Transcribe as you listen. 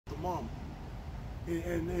mom.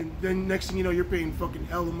 And then next thing you know, you're paying fucking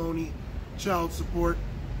alimony, child support,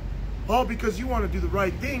 all because you want to do the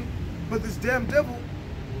right thing. But this damn devil,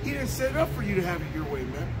 he didn't set it up for you to have it your way,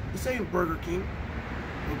 man. This ain't Burger King,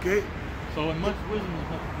 okay? So in much wisdom is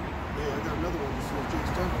much wisdom. Yeah, I got another one. This is what Jake's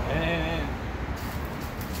talking about.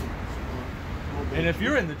 And if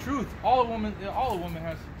you're in the truth, all a woman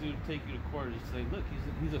has to do to take you to court is say, look,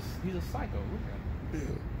 he's a psycho. Look at him. Yeah,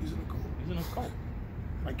 he's in a cult. He's in a cult.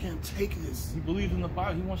 I can't take this. He believes in the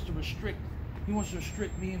Bible. He wants to restrict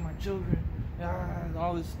me and my children.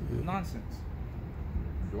 All this nonsense.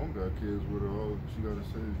 You don't got kids with her. All she gotta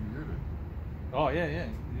say is you hit her. Oh yeah.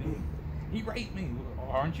 He raped me.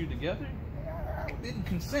 Aren't you together? I didn't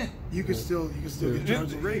consent. You can still get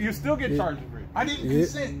charged with rape. You still get charged with rape. I didn't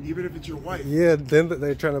consent. Even if it's your wife. Yeah, then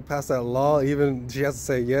they're trying to pass that law. Even she has to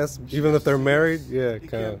say yes, even if they're married. Yeah, it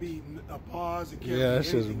can't be a pause. It can't be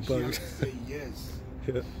that's just anything. bugged. She has to say yes.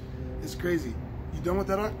 Yeah. It's crazy. You done with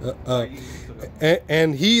that, Art?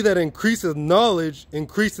 And he that increaseth knowledge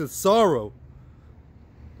increaseth sorrow.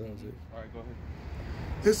 That was it. All right, go ahead.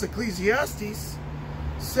 This Ecclesiastes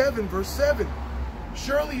 7 verse 7.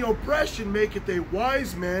 Surely oppression maketh a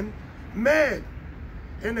wise man mad,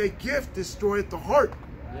 and a gift destroyeth the heart.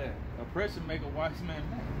 Yeah, oppression make a wise man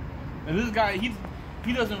mad. And this guy, he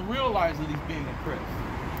doesn't realize that he's being oppressed,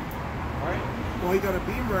 right? Well, he got a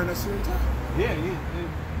beamer at a certain time. Yeah,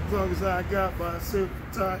 as long as I got my certain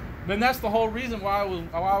time. And that's the whole reason why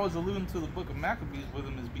I was alluding to the book of Maccabees with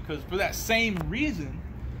him, is because for that same reason,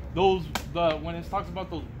 when it talks about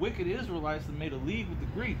those wicked Israelites that made a league with the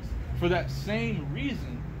Greeks, for that same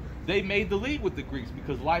reason, they made the league with the Greeks,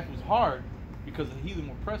 because life was hard, because the heathen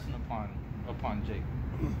were pressing upon Jacob.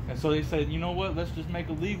 And so they said, you know what, let's just make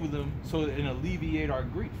a league with them so that it alleviate our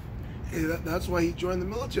grief. Hey, that's why he joined the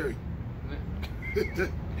military.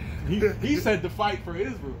 He said to fight for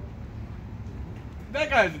Israel. That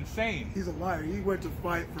guy's insane. He's a liar. He went to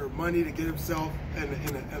fight for money to get himself and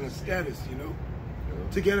a status, you know,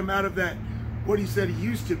 to get him out of that, what he said he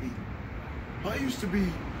used to be. I used to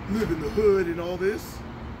live in the hood and all this.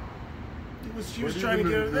 She was trying to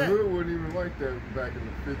get out of that. The hood wasn't even like that back in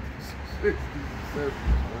the 50s, 60s, 70s,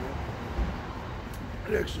 man.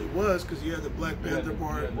 It actually was, because you had the Black Panther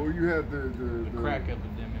part. Or you had the crack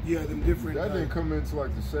epidemic. Yeah, them different. That didn't come into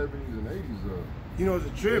like the 70s and 80s though. You know, it's a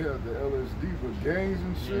trip. They had the LSD, but gangs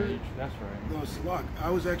and shit. Yeah, that's right. No, it's a lot. I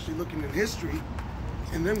was actually looking at history,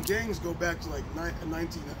 and them gangs go back to like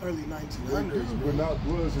early 1900s. But not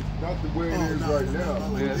the way it is right now.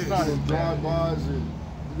 Like it's not drive-bys, and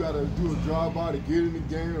you gotta do a drive-by to get in the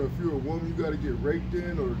gang, or if you're a woman, you gotta get raped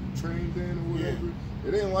in or trained in or whatever. Yeah.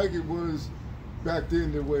 It ain't like it was back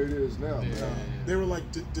then the way it is now. Yeah. They were like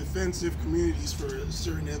defensive communities for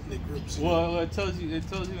certain ethnic groups. Well, it tells you in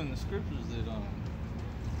the scriptures that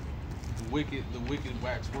the wicked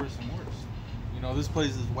wax worse and worse. You know, this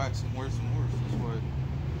place is waxing worse and worse. That's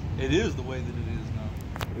why it is the way that it is now.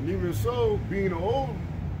 And even so, being an old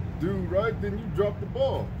dude, right? Then you drop the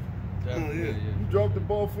ball. You dropped the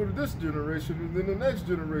ball for this generation, and then the next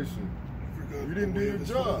generation. You didn't do your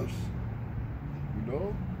job. You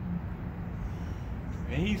know.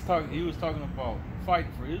 And he was talking about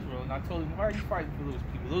fighting for Israel, and I told him, why are you fighting for those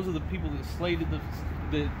people? Those are the people that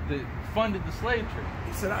funded the slave trade.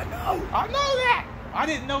 He said, I know that. I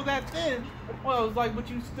didn't know that then. Well, it was like, but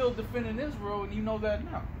you still defending Israel, and you know that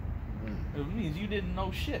now. It means you didn't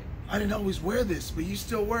know shit. I didn't always wear this, but you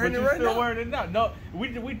still wearing it right now. But you still wearing it now. No,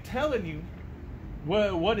 we telling you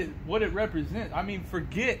what it represents. I mean,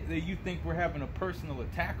 forget that you think we're having a personal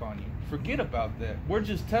attack on you. Forget about that. We're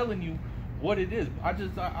just telling you what it is.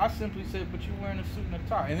 I simply said, but you're wearing a suit and a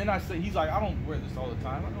tie. And then I said, he's like, I don't wear this all the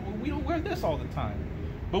time. I go, well, we don't wear this all the time.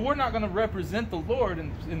 But we're not going to represent the Lord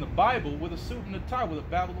in the Bible with a suit and a tie, with a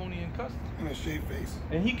Babylonian custom. And a shaved face.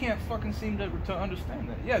 And he can't fucking seem to understand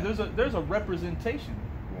that. Yeah, there's a representation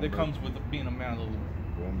that comes with being a man of the Lord.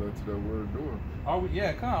 Going back to that word door. Are we?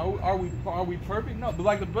 Yeah, kind of. Are we perfect? No, but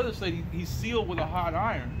like the brother said, he's sealed with a hot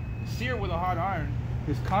iron, seared with a hot iron.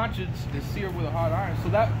 His conscience is seared with a hot iron.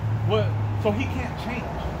 So he can't change.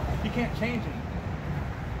 He can't change anything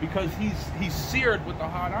because he's seared with the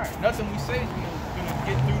hot iron. Nothing we say is gonna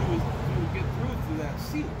get through that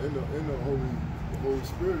seal. And the Holy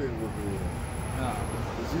Spirit ain't working with him. Nah.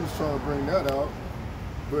 Because he was trying to bring that out,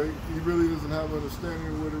 but he really doesn't have understanding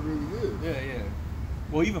of what it really is. Yeah.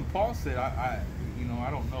 Well, even Paul said, I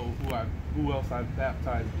don't know who else I've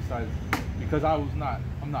baptized besides, because I'm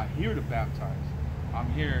not here to baptize.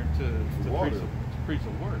 I'm here to preach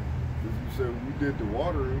a word. Because you said we did the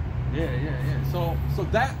watering. Yeah. So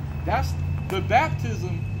that's the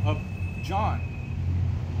baptism of John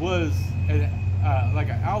was like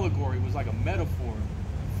an allegory, was like a metaphor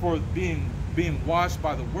for being washed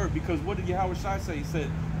by the word. Because what did Yahweh Shai say? He said,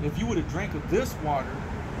 if you would have drank of this water,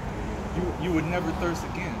 you would never thirst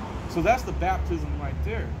again. So that's the baptism right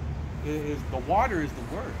there. The water is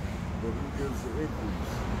the word. But who gives the increase?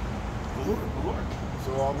 The Lord.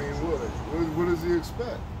 So I mean, what does he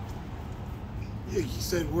expect? Yeah, he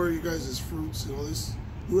said, where are you guys' fruits and all this?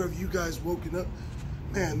 Where have you guys woken up?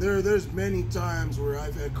 Man, there's many times where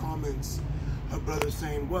I've had comments of brothers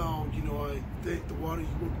saying, well, you know, I think the water, you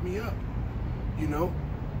woke me up. You know?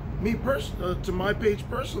 Me to my page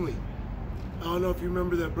personally. I don't know if you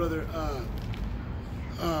remember that brother,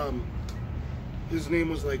 his name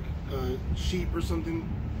was like Sheep or something.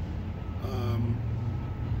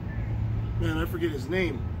 Man, I forget his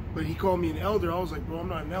name. But he called me an elder. I was like, bro, I'm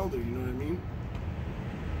not an elder, you know what I mean?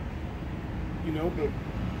 You know, but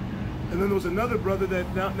and then there was another brother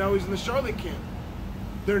that now he's in the Charlotte camp.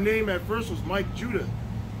 Their name at first was Mike Judah,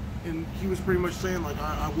 and he was pretty much saying like, he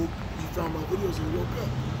found my videos and woke up.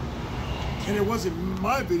 And it wasn't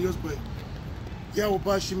my videos, but Yahweh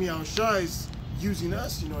Bashim Yahweh Shai's using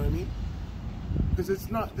us, you know what I mean? Because it's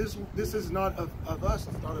not this is not of us,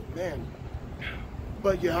 it's not of man.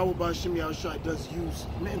 But Yahweh Bashim Yahweh Shai does use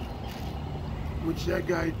men, which that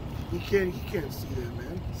guy he can't see that,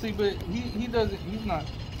 man. See, but he doesn't. He's not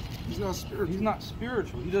spiritual. He's not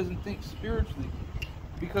spiritual. He doesn't think spiritually,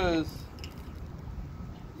 because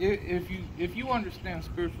if you understand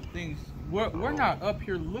spiritual things, we're not up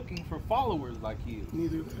here looking for followers like he is.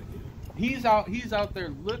 Neither that. Yeah. He's out there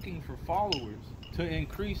looking for followers to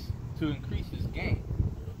increase his gain,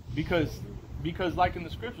 because like in the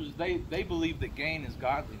scriptures, they believe that gain is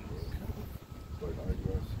godliness.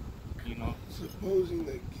 You know. Supposing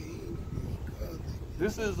that gain is godliness.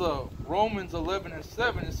 This is Romans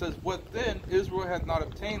 11:7. It says, "What then? Israel hath not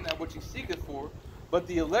obtained that which he seeketh for, but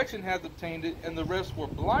the election hath obtained it, and the rest were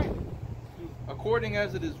blinded. According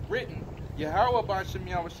as it is written, Yahweh Bashim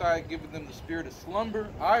Yahweh Shai giveth them the spirit of slumber,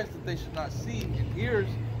 eyes that they should not see, and ears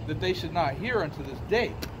that they should not hear unto this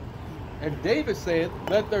day. And David saith,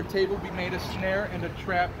 let their table be made a snare and a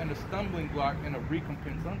trap and a stumbling block and a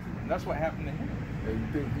recompense unto them." That's what happened to him. And you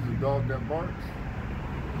think he's a dog that barks?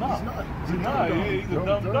 No, He's not. He's a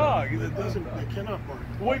dumb dog. He's a dumb They dog. cannot bark.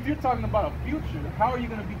 Well, if you're talking about a future, how are you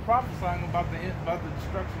going to be prophesying about the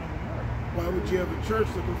destruction of America? Why would you have a church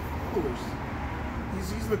looking for followers?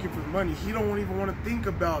 He's looking for money. He don't even want to think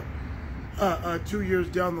about 2 years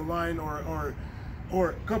down the line or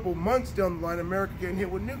a couple months down the line, America getting hit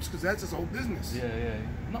with nukes, because that's his whole business. Yeah.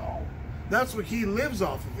 No. That's what he lives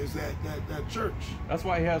off of, is that church. That's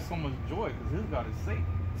why he has so much joy, because his God is Satan.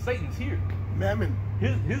 Satan's here. Mammon.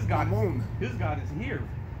 His God Mammon. his God is here.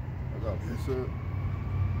 I got it.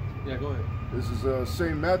 Yeah, go ahead. This is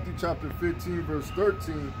St. Matthew chapter 15, verse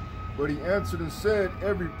 13. But he answered and said,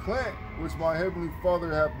 every plant which my heavenly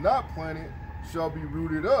Father hath not planted shall be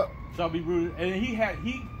rooted up. Shall be rooted. And he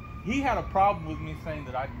had a problem with me saying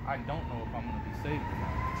that I don't know if I'm going to be saved or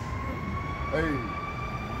not.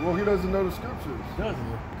 Hey, well, he doesn't know the scriptures. Does he?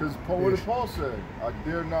 Because what did Paul say? I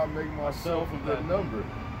dare not make myself of that number.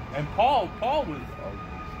 And Paul was.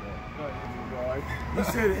 He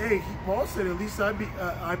said, Paul said, at least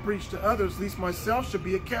I preach to others, at least myself should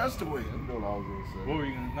be a castaway. You know what I was going to say. What were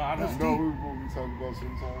you going to? No, I don't You know what we talk about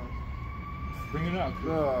sometimes? Bring it up.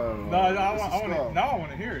 No, I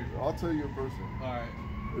want to hear it. I'll tell you in person. All right.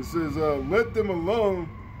 It says, let them alone,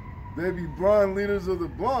 they be blind leaders of the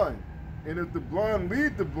blind. And if the blind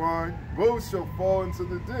lead the blind, both shall fall into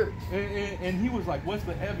the ditch. And he was like, what's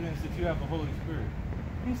the evidence that you have the Holy Spirit?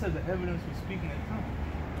 He said the evidence was speaking in tongues.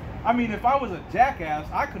 I mean, if I was a jackass,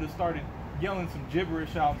 I could have started yelling some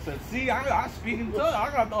gibberish out and said, see, I speak in tongues.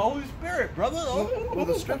 I got the Holy Spirit, brother. Well,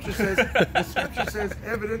 the scripture says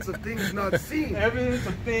evidence of things not seen. Evidence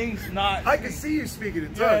of things not I seen. can see you speaking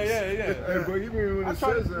in tongues. Yeah. Hey, but even when it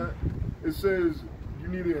says that, it says you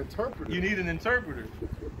need an interpreter. You need an interpreter.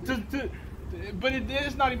 But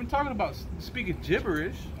it's not even talking about speaking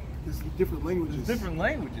gibberish. It's different languages. It's different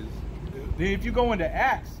languages. Then if you go into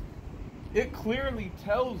Acts, it clearly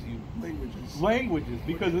tells you languages,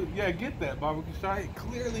 because get that, Baba Kashai. It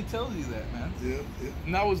clearly tells you that, man. Yeah.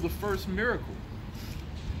 And that was the first miracle.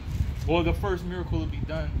 Well, the first miracle to be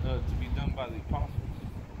done by the apostles.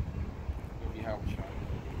 It'll be Howard Shai.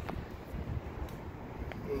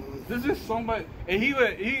 There's just somebody, and he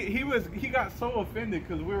got so offended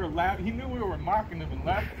because we were laughing. He knew we were mocking him and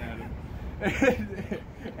laughing at him,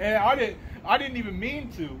 and I didn't even mean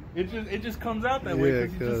to. It just comes out that way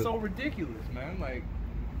because he's just so ridiculous, man. Like,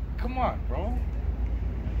 come on, bro.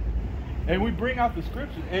 And we bring out the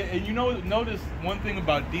scriptures, and you know, notice one thing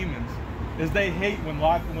about demons. is they hate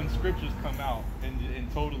when scriptures come out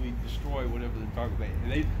and totally destroy whatever they're talking about.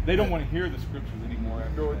 They don't want to hear the scriptures anymore. You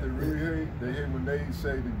After know what that. they really hate? They hate when they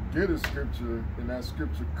say to get a scripture and that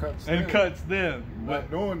scripture cuts And them. cuts them.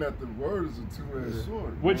 Not knowing that the word is a two-edged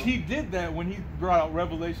sword. Which bro. he did that when he brought out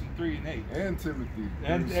Revelation 3 and 8. And Timothy.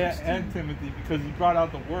 And 3:16. Timothy, because he brought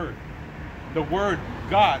out the word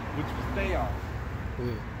God, which was Theos.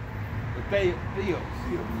 Yeah. The Theos.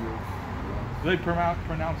 They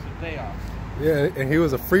pronounce it Theos. Yeah, and he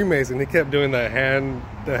was a Freemason. He kept doing the hand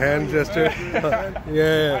gesture.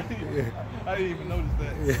 Yeah. I didn't even notice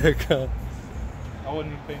that. Yeah. I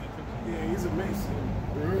wasn't even paying attention. Yeah, he's a Mason.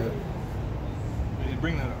 Did you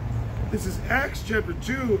bring that up? This is Acts chapter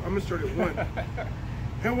 2. I'm going to start at 1.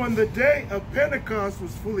 And when the day of Pentecost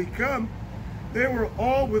was fully come, they were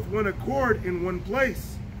all with one accord in one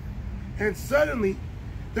place. And suddenly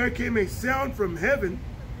there came a sound from heaven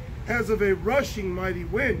as of a rushing mighty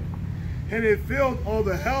wind, and it filled all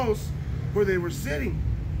the house where they were sitting.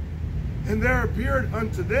 And there appeared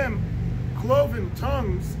unto them cloven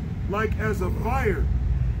tongues like as of fire,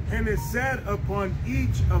 and it sat upon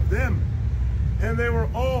each of them. And they were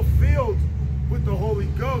all filled with the Holy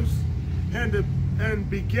Ghost, and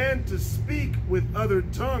began to speak with other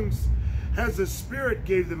tongues as the Spirit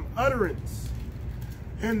gave them utterance.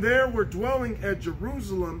 And there were dwelling at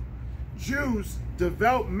Jerusalem Jews,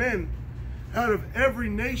 devout men, out of every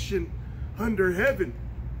nation under heaven.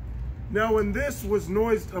 Now when this was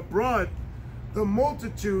noised abroad, the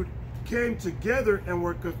multitude came together and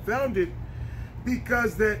were confounded,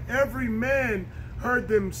 because that every man heard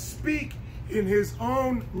them speak in his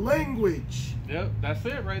own language. Yep, that's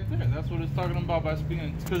it right there. That's what it's talking about by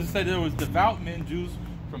speaking. Because it said there was devout men, Jews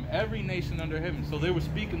from every nation under heaven. So they were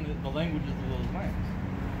speaking the languages of those lands.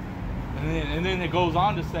 And then it goes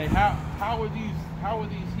on to say, how are these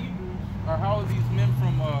Hebrews, or how are these men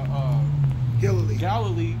from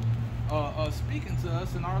Galilee speaking to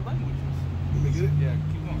us in our languages? Let me get it. Yeah,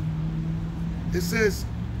 keep going. It says,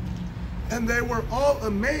 and they were all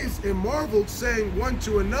amazed and marveled, saying one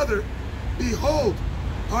to another, Behold,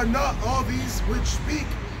 are not all these which speak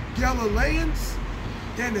Galileans?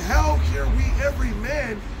 And how hear we every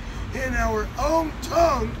man in our own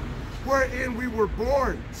tongue wherein we were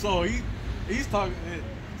born? So he's talking.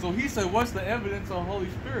 So he said, "What's the evidence of Holy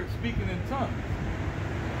Spirit speaking in tongues?"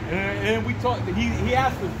 And we talked. He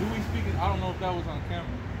asked us, "Do we speak in?" I don't know if that was on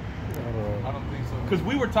camera. I don't think so. Because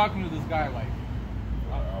we were talking to this guy like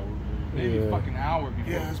maybe a fucking hour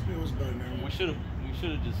before. Yeah, it was about an hour. We should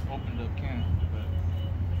have just opened up camera, but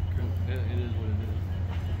it is what it is.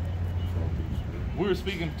 We were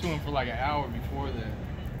speaking to him for like an hour before that.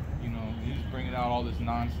 You know, he was bringing out all this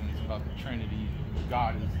nonsense about the Trinity.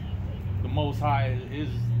 God is the Most High, is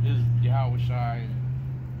Yahweh Shai.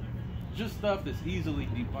 Just stuff that's easily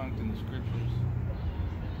debunked in the scriptures.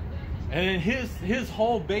 And his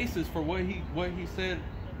whole basis for what he said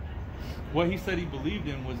he believed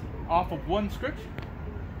in was off of one scripture.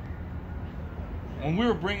 When we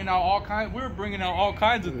were bringing out all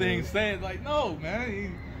kinds of things, saying like, no,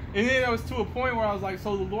 man. And then I was to a point where I was like,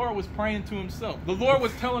 so the Lord was praying to himself. The Lord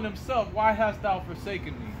was telling himself, why hast thou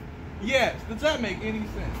forsaken me? Yes. Does that make any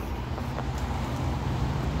sense?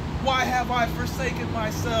 Why have I forsaken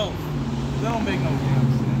myself? That don't make no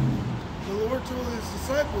damn sense. The Lord told his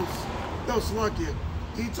disciples, no, Salakia,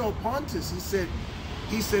 he told Pontus, he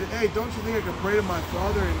said, hey, don't you think I could pray to my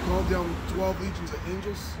Father and call down 12 legions of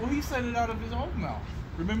angels? Well, he said it out of his own mouth.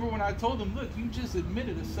 Remember when I told him, look, you just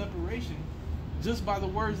admitted a separation just by the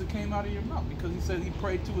words that came out of your mouth, because he said he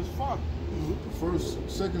prayed to his Father. The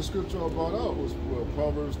second scripture I brought out was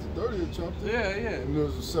Proverbs the 30th chapter. Yeah. And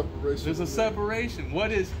there's a separation. There's a separation.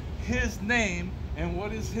 What is his name and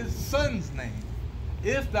what is his son's name?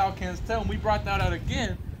 If thou canst tell him, we brought that out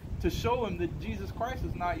again to show him that Jesus Christ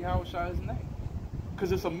is not Yahweh Shai's name. Because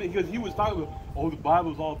he was talking about, the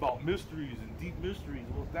Bible's all about mysteries and deep mysteries.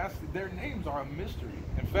 Well, their names are a mystery.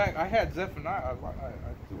 In fact, I had Zephaniah. I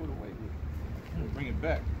threw it away. I'm gonna bring it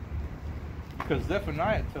back, because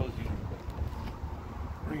Zephaniah tells you.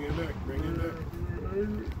 Bring it back.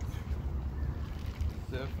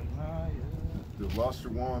 Zephaniah. The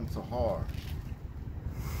Lashawan Tahar.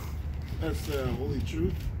 That's Holy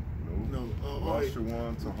Truth. No.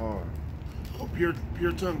 Lashawan Tahar. Oh, pure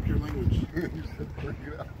tongue, pure language. Bring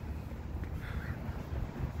it out.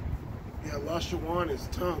 Yeah, Lashawan is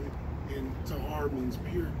tongue, and Tahar means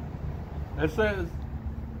pure. It says,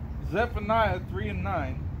 Zephaniah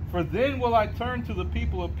 3:9, for then will I turn to the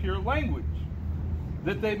people of pure language,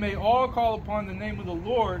 that they may all call upon the name of the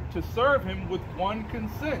Lord to serve him with one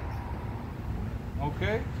consent.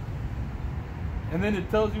 Okay? And then it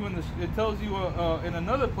tells you in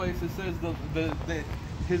another place, it says that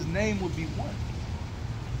his name would be one.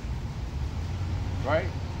 Right?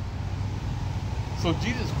 So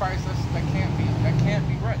Jesus Christ, that can't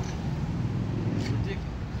be right. It's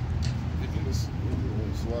ridiculous.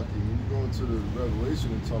 It's lucky. When you go into the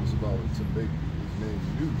Revelation, it talks about to make his name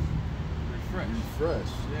new.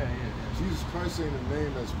 Refresh. Yeah. Jesus Christ ain't a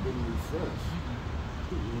name that's been refreshed.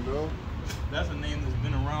 You know? That's a name that's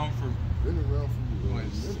been around for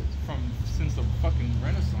minutes. Since the fucking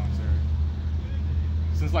Renaissance era.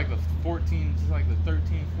 Since like the 13,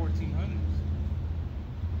 1400s.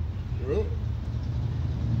 Well,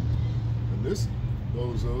 and this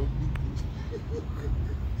bozo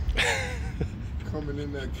coming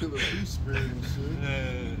in that killer beast spirit and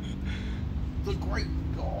shit. The great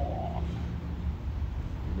God.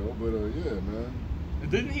 You know, but yeah, man.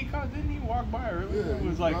 Didn't he walk by earlier? Yeah, It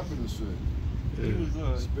was like dropping the shit. he was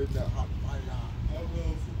Spitting that hot fire. All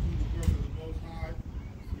those who do the work of the Most High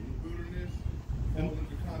in the wilderness fall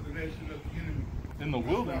into condemnation of the enemy. in the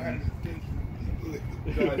wilderness.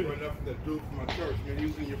 You guys run up that dude from my church, man. He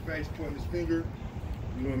was in your face pointing his finger.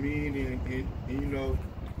 You know what I mean? And you know,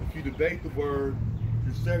 if you debate the word,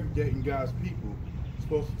 you're segregating God's people. You're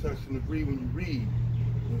supposed to touch and agree when you read. You know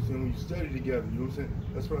what I'm saying? When you study together. You know what I'm saying?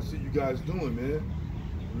 That's what I see you guys doing, man. You know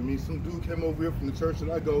what I mean? Some dude came over here from the church that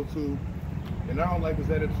I go to, and I don't like his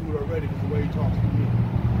attitude already because the way he talks to me.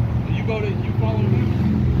 You follow him?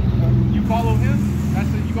 You follow him? That's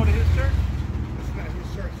it. You go to his church? It's not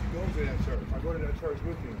his church. He goes to that church. I go to that church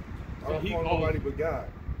with him. I don't follow nobody but God.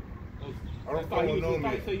 I don't follow no man. I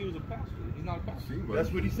thought he said he was a pastor. He's not a pastor.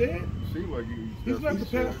 That's what he said. Seems like He's not the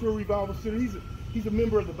pastor of Revival Center. He's a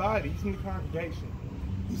member of the body. He's in the congregation.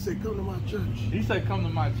 He said, come to my church He said, come to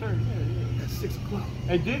my church. Yeah. at 6 o'clock.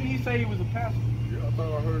 And didn't he say he was a pastor? Yeah, I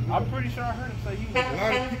thought I heard that. I'm pretty sure I heard him say he was A a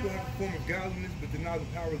lot of people have a form of godliness but deny the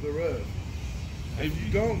power thereof. If you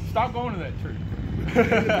don't, stop going to that church.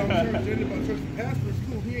 it's about church. It's about church. The pastor is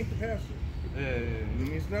cool. He ain't the pastor. Yeah. I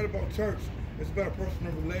mean, it's not about church. It's about a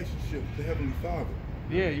personal relationship with the Heavenly Father.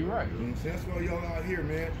 Yeah, you're right. You know what I'm saying? That's why y'all out here,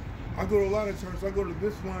 man. I go to a lot of churches. I go to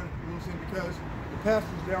this one, you know what I'm saying, because the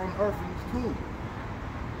pastor's down on earth and he's cool.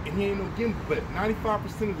 And he ain't no gimmick, but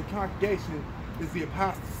 95% of the congregation is the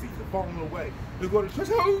apostasy, the falling away. They go to church,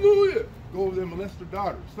 hallelujah! Go over there and molest their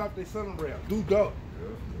daughter, slap their son around, do dope.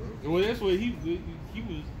 Well, that's what he was.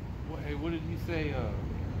 What did he say?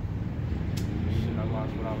 Shit,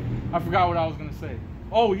 I forgot what I was gonna say.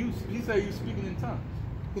 Oh, he said he was speaking in tongues.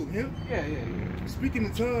 Who, him? Yeah. Speaking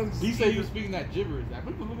in tongues. He said he was speaking that gibberish, that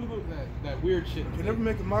weird shit. You can never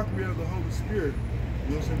make a mockery of the Holy Spirit.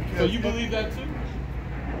 You know what I'm saying? So you believe that too?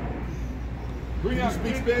 Can you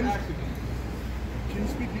speak Spanish? Can you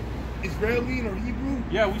speak Israeli or Hebrew?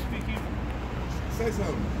 Yeah, we speak Hebrew. Say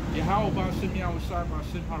something.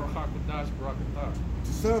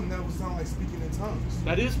 To some, that would sound like speaking in tongues.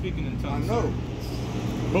 That is speaking in I tongues. know.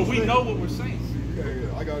 But we know what we're saying.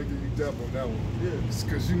 Yeah, I gotta give you depth on that one. Yeah. It's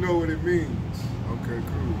because you know what it means. Okay,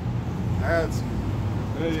 cool. That's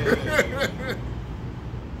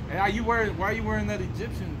Hey, why are you wearing that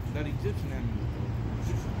Egyptian amulet?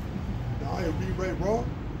 Now, I read right raw.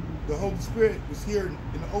 The Holy Spirit was here in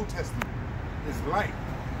the Old Testament. It's light.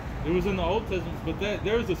 It was in the Old Testament, but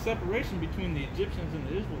there was a separation between the Egyptians and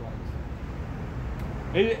the Israelites.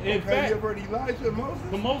 In fact, you ever heard Elijah and Moses?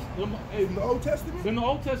 In the Old Testament? In the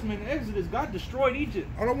Old Testament, in Exodus, God destroyed Egypt.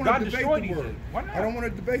 I don't want to debate the word. Why not? I don't want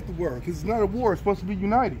to debate the word because it's not a war. It's supposed to be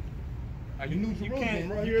united. You New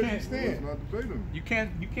Jerusalem right here as we stand. not debating. You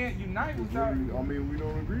can't unite without. I mean, we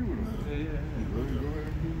don't agree with him. Yeah. Go ahead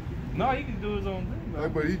and do No, he can do his own thing.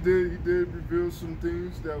 Like, but he did reveal some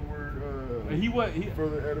things that were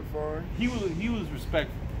further edifying. He was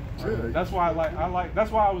respectful. Yeah, That's why I like. That's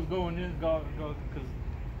why I was going in because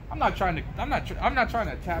I'm not trying to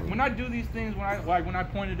attack. When I do these things, when I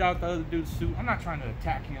pointed out the other dude's suit, I'm not trying to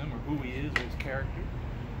attack him or who he is or his character.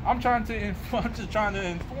 I'm just trying to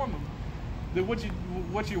inform him that what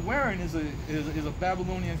you're wearing is a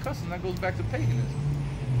Babylonian custom that goes back to paganism.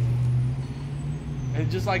 And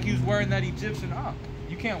just like he was wearing that Egyptian ankh.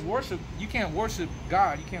 You can't worship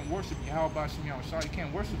God. You can't worship Yahweh Shem Yahweh. You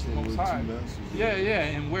can't worship the Most High. Yeah,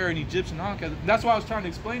 and wear an Egyptian ankh. That's why I was trying to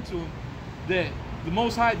explain to him that the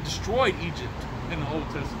Most High destroyed Egypt in the Old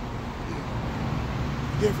Testament.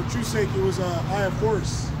 Yeah, for truth's sake, it was Eye of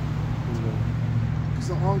Horus. Because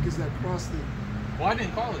the ankh is that cross thing. Well, I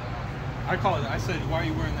didn't call it that. I said, why are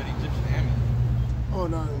you wearing that Egyptian amulet? Oh,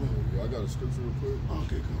 no. I got a scripture real quick.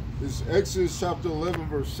 Okay, cool. It's Exodus chapter 11,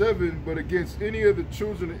 verse 7. But against any of the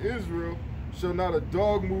children of Israel shall not a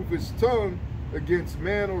dog move its tongue against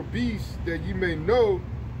man or beast, that ye may know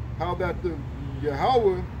how that the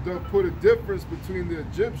Yahweh does put a difference between the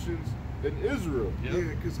Egyptians and Israel. Yep. Yeah,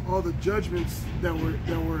 because all the judgments that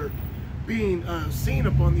were being seen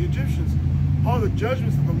upon the Egyptians, all the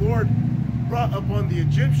judgments that the Lord brought upon the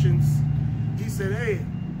Egyptians, he said, hey,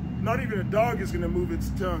 not even a dog is going to move its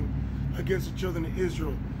tongue against the children of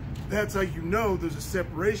Israel. That's how you know there's a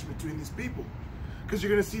separation between these people. Because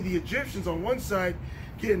you're going to see the Egyptians on one side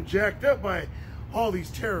getting jacked up by all these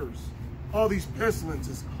terrors, all these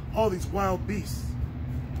pestilences, all these wild beasts.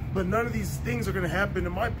 But none of these things are going to happen to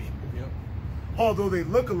my people. Yep. Although they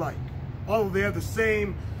look alike, although they have the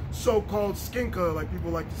same so-called skin color, like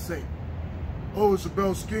people like to say. Oh, it's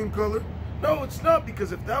about skin color? No, it's not,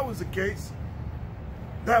 because if that was the case,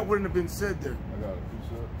 that wouldn't have been said there. I got it.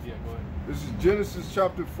 Yeah, go ahead. This is Genesis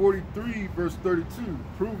chapter 43, verse 32,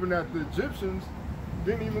 proving that the Egyptians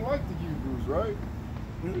didn't even like the Hebrews, right?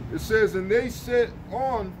 It says, and they set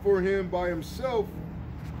on for him by himself.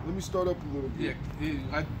 Let me start up a little bit.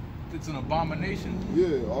 Yeah, it's an abomination.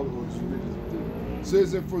 Yeah, I'll just read it. It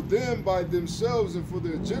says, and for them by themselves, and for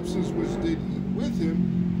the Egyptians which did eat with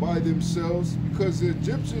him by themselves, because the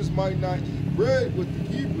Egyptians might not eat bread with the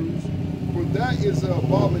Hebrews, for that is an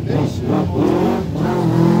abomination unto the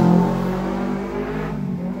Egyptians.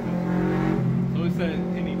 So it said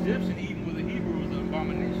an Egyptian eating with a Hebrew was an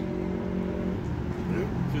abomination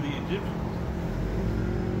to the Egyptians.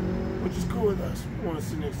 Which is cool with us. We want to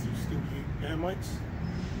sit next to stinky Hamites.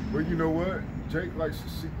 But you know what? Jake likes to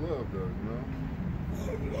seek love, though, you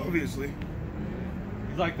know? Obviously.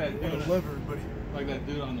 He's like that I want dude. to love everybody. Like that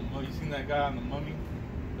dude on the Mummy. You seen that guy on the Mummy?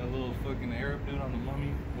 That little fucking Arab dude on the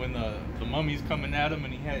Mummy? When the mummy's coming at him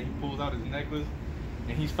and he pulls out his necklace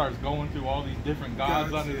and he starts going through all these different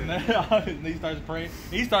gods on his neck. And he starts praying.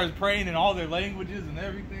 He starts praying in all their languages and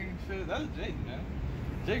everything and shit. That's Jake, man.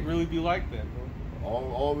 Jake really be like that, bro.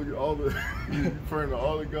 All the you're praying to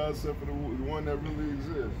all the gods except for the one that really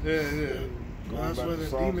exists. Yeah. Well, that's Going why back the to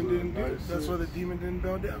Psalms demon didn't do it. 96. That's why the demon didn't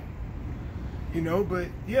bow down. You know, but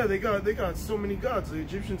yeah, they got so many gods. The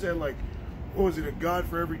Egyptians had like, what was it, a god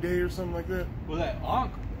for every day or something like that? Well, that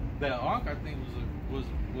Ankh I think was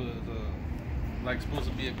like supposed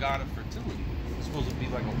to be a god of fertility. It's supposed to be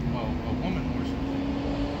like a woman worship.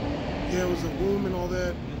 Yeah, it was a womb and all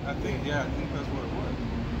that. I think that's what it was.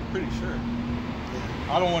 Pretty sure.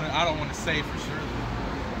 I don't want to say for sure.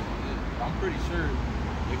 I'm pretty sure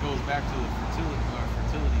it goes back to the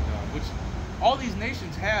fertility god, which all these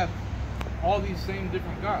nations have all these same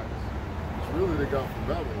different gods. It's really they got from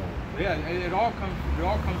Babylon. Yeah, it all comes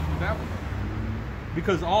from Babylon.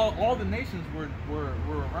 Because all the nations were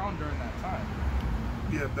around during that time.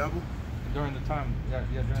 Yeah, Babel. During the time,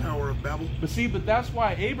 during Tower of Babel. But that's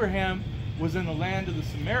why Abraham was in the land of the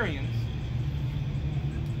Sumerians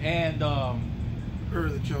and Ur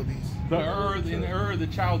of the Chaldees. in the Ur of the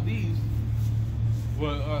Chaldees.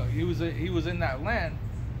 Well, he was in that land,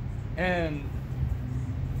 and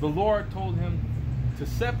the Lord told him to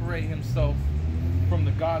separate himself from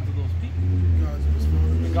the gods of those people, Gods of his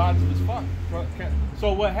father. the gods of his father.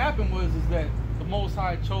 So what happened was that the Most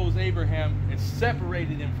High chose Abraham and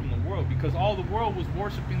separated him from the world, because all the world was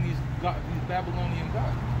worshiping these Babylonian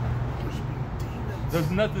gods. There's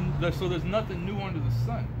nothing new under the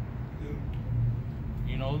sun.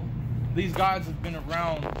 You know, these gods have been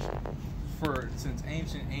around since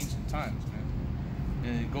ancient times, man.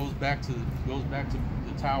 And it goes back to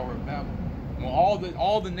the Tower of Babel. Well,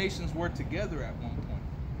 all the nations were together at one point,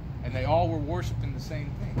 and they all were worshiping the same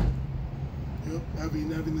thing. Yep,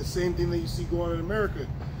 having the same thing that you see going on in America,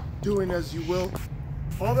 doing as you will.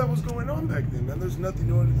 All that was going on back then, man. There's nothing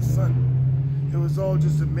new under the sun. It was all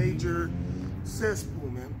just a major cesspool,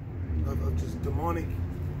 man, of just demonic,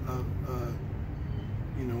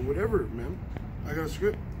 whatever, man. I got a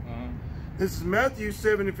script. Uh-huh. This is Matthew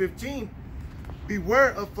 7:15.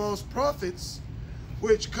 Beware of false prophets,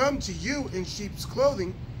 which come to you in sheep's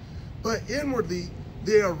clothing, but inwardly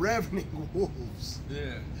they are ravening wolves.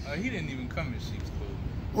 Yeah, he didn't even come in sheep's clothing.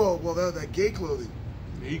 Well, that gay clothing.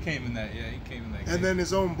 He came in that. Yeah, he came in that. And then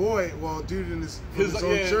his own boy, dude in his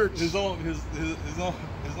own church, his own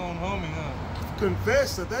homie, huh?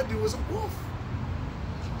 confessed that dude was a wolf.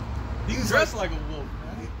 He's dressed like a wolf,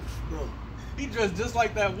 man. Bro, He dressed just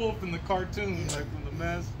like that wolf in the cartoon, like from the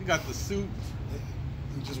mask. He got the suit.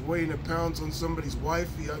 he just weighing a pounds on somebody's wife.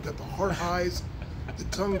 He got the heart eyes, the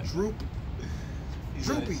tongue droop,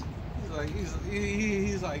 droopy.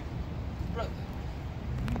 He's like,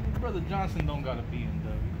 brother Johnson don't got a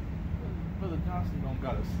BMW. Brother Johnson don't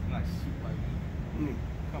got a nice suit like me.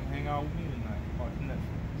 Come hang out with me tonight, watch Netflix.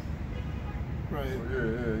 Right.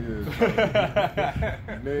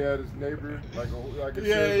 Yeah. Nay at his neighbor, like it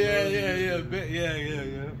Yeah.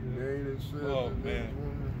 Nay and said, Oh, man.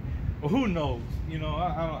 Well, who knows? You know,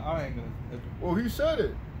 I ain't gonna. Well, he said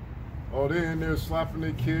it. Oh, they in there slapping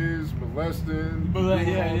their kids, molesting. But doing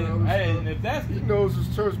all yeah. the other Hey, stuff. and if that's He knows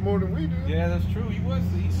his church more than we do. yeah, that's true. He was,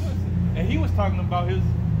 and he was talking about his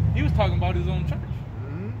own church.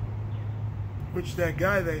 Mm-hmm. Which that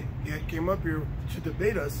guy that came up here to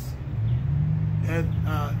debate us, and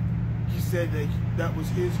he said that was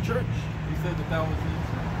his church. He said that was his.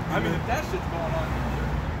 I mean, if that shit's going on in your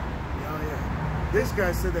church. Yeah. This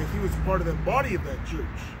guy said that he was part of the body of that church.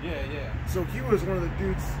 Yeah. So he was one of the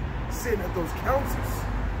dudes sitting at those councils.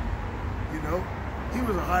 You know, he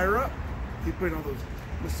was a higher up. He put all those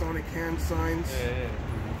Masonic hand signs. Yeah.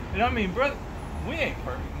 And I mean, brother, we ain't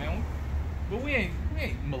perfect, man. But we ain't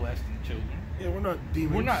molesting children. Yeah, we're not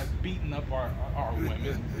demons. We're not beating up our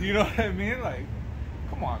women. You know what I mean? Like,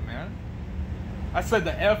 come on, man. I said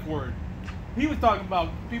the F word. He was talking about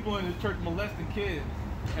people in the church molesting kids,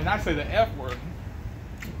 and I said the F word.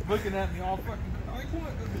 Looking at me all fucking like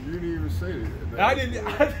what? You didn't even say it. I didn't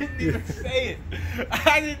even say it.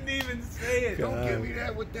 I didn't even say it. Don't give me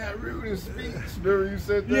that with that rude speech. Remember you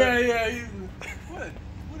said that? Yeah. What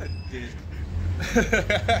a dick.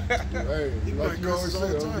 Hey, He like might you cuss always all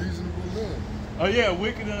say, the time. unreasonable men. Oh yeah,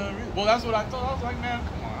 wicked and unreasonable. Well, that's what I thought. I was like, man,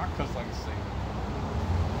 come on, I cuss like a sailor.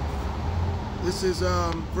 This is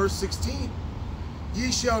verse 16.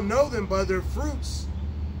 Ye shall know them by their fruits.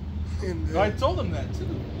 And I told him that too.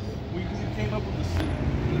 We came up with the city.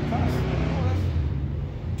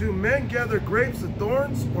 do men gather grapes of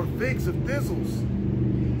thorns or figs of thistles?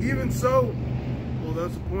 Even so, well,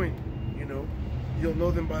 that's the point. You know, you'll know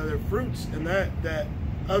them by their fruits. And that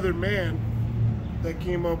other man that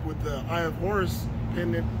came up with the Eye of Horus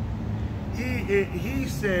pendant, he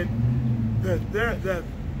said that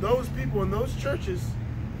those people in those churches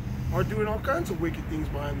are doing all kinds of wicked things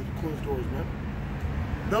behind the closed doors, man.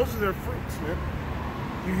 Those are their fruits, man.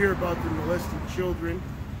 You hear about them molesting children.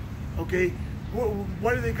 Okay,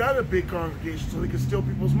 why do they got a big congregation? So they can steal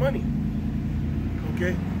people's money.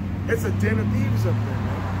 Okay, it's a den of thieves up there,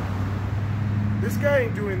 man. This guy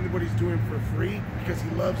ain't doing what he's doing for free because he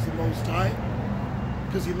loves the Most High,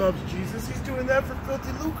 because he loves Jesus. He's doing that for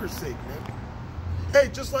filthy lucre's sake, man. Hey,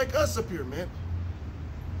 just like us up here, man.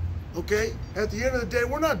 Okay, at the end of the day,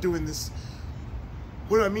 we're not doing this.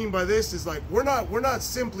 What I mean by this is like we're not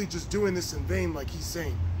simply just doing this in vain, like he's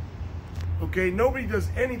saying. Okay, nobody does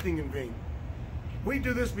anything in vain. We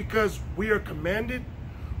do this because we are commanded.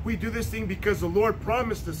 We do this thing because the Lord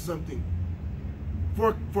promised us something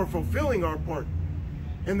for fulfilling our part.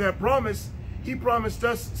 And that promise, he promised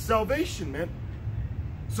us salvation, man.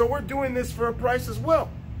 So we're doing this for a price as well.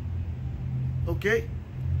 Okay?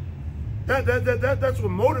 That's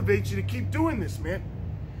what motivates you to keep doing this, man.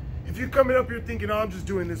 If you're coming up here thinking, oh, I'm just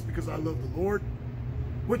doing this because I love the Lord,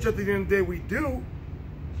 which at the end of the day we do,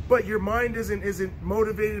 but your mind isn't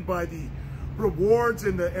motivated by the rewards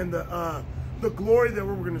and the glory that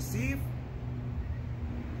we're going to receive,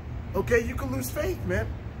 okay, you can lose faith, man.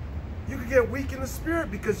 You can get weak in the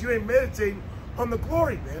spirit because you ain't meditating on the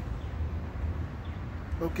glory, man.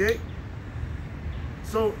 Okay?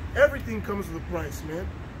 So everything comes with a price, man.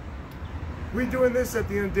 We doing this at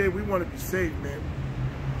the end of the day, we want to be saved, man.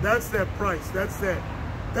 That's that price. That's that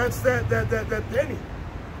penny.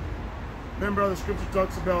 Remember how the scripture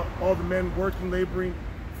talks about all the men working, laboring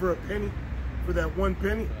for a penny, for that one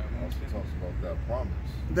penny? It also talks about that promise.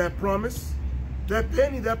 That promise, that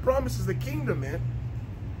penny, that promise is the kingdom, man.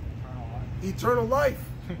 Eternal life.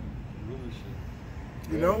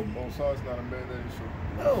 You know? The Most High is not a man that he should.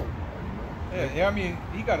 No. Yeah, I mean,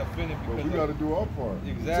 he got offended But because we got to do our part.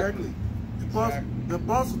 Exactly. The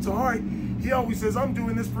Apostle Tahari, he always says, I'm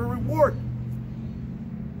doing this for a reward.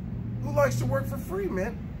 Who likes to work for free,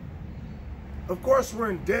 man? Of course, we're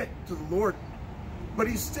in debt to the Lord, but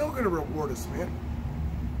he's still going to reward us, man.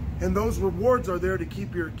 And those rewards are there to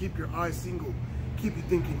keep your eyes single, keep you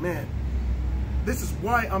thinking, man, this is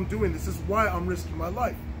why I'm doing this. This is why I'm risking my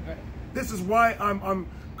life. This is why I'm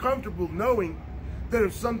comfortable knowing that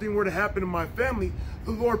if something were to happen to my family,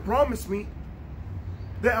 the Lord promised me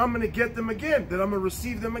that I'm going to get them again, that I'm going to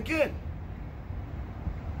receive them again.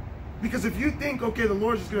 Because if you think, okay, the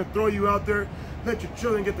Lord's just going to throw you out there, let your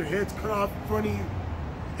children get their heads cut off in front of you,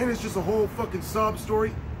 and it's just a whole fucking sob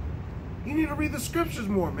story, you need to read the scriptures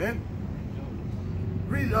more, man.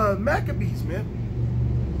 Read Maccabees, man.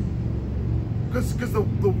 Because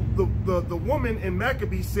the woman in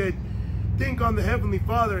Maccabees said, think on the Heavenly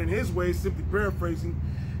Father and his ways, simply paraphrasing,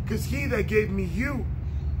 because he that gave me you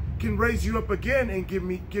can raise you up again and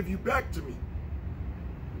give you back to me.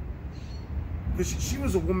 Because she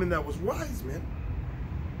was a woman that was wise, man.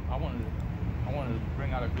 I wanted to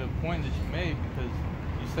bring out a good point that you made, because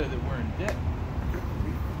you said that we're in debt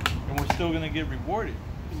and we're still gonna get rewarded.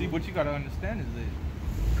 See, what you gotta understand is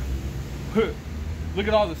that look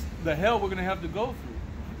at all the hell we're gonna have to go through.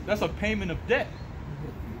 That's a payment of debt.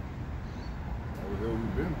 All the hell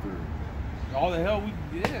we've been through. All the hell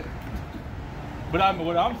yeah. But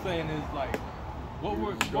what I'm saying is, like,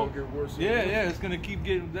 It's gonna get worse. And worse. Yeah, it's gonna keep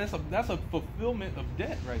getting. That's a fulfillment of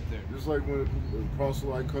debt right there. Just like when the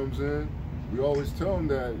proselyte comes in, we always tell them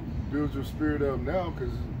that build your spirit up now,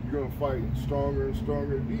 because you're gonna fight stronger and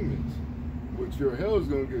stronger demons. But your hell is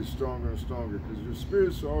gonna get stronger and stronger, because your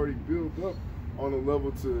spirit's already built up on a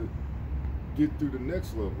level to get through the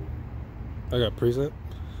next level. I got precept.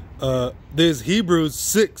 There's Hebrews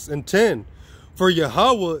 6:10. For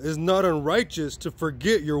Yahweh is not unrighteous to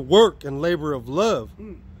forget your work and labor of love,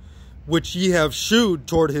 which ye have shewed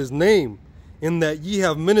toward his name, in that ye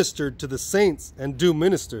have ministered to the saints and do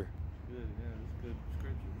minister. Good, yeah, that's good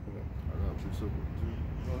scripture. I got precept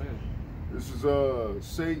too. Go ahead.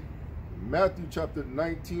 This is Matthew chapter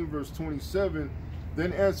 19, verse 27.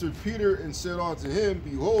 Then answered Peter and said unto him,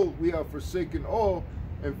 Behold, we have forsaken all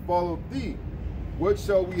and followed thee. What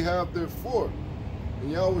shall we have therefore?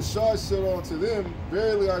 And Yahushua said unto them,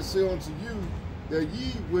 Verily I say unto you, that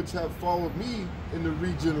ye which have followed me in the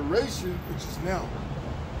regeneration, Which is now.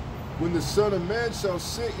 when the Son of Man shall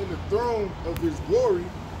sit in the throne of his glory,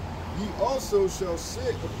 ye also shall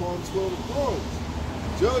sit upon 12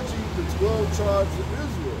 thrones, judging the 12 tribes of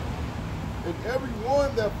Israel. And every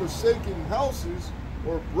one that forsaken houses,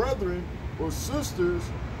 or brethren, or sisters,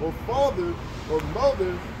 or father, or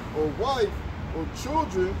mother, or wife, or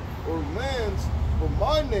children, or lands, for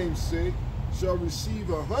my name's sake, shall receive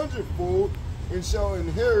 100-fold, and shall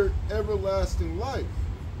inherit everlasting life.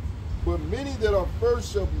 But many that are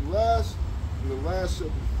first shall be last, and the last shall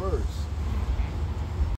be first.